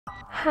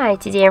Hi,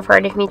 today in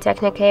front of me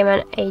Tecno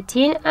Camon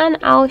 18 and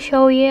I'll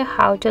show you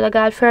how to log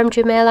out from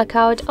Gmail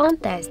account on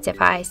this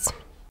device.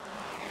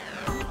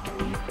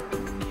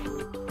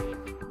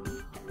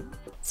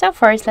 So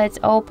first let's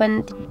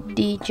open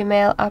the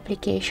Gmail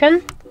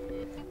application.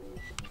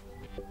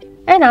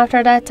 And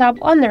after that, tap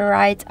on the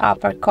right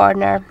upper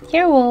corner.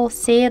 Here we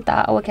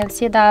can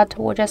see that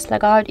we just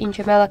log out in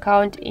Gmail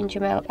account in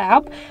Gmail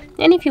app.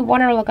 And if you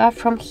want to log out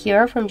from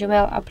here, from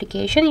Gmail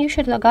application, you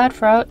should log out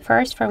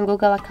first from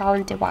Google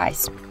account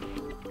device.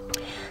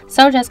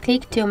 So just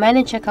click to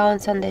manage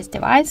accounts on this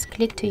device,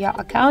 click to your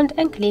account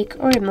and click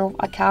remove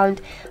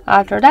account.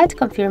 After that,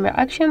 confirm your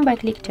action by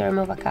click to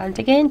remove account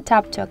again,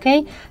 tap to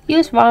OK.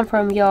 Use one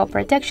from your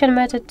protection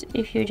method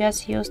if you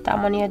just used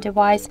them on your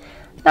device.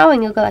 Now in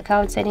Google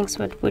account settings,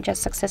 we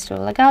just successfully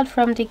log out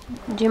from the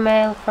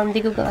Gmail, from the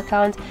Google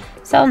account.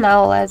 So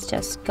now let's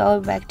just go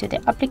back to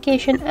the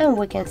application and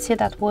we can see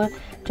that we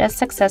just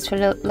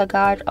successfully log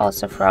out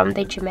also from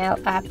the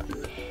Gmail app.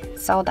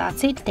 So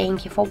that's it,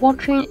 thank you for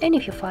watching, and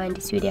if you find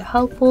this video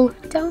helpful,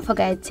 don't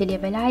forget to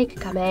leave a like,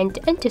 comment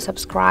and to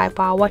subscribe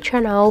our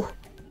channel.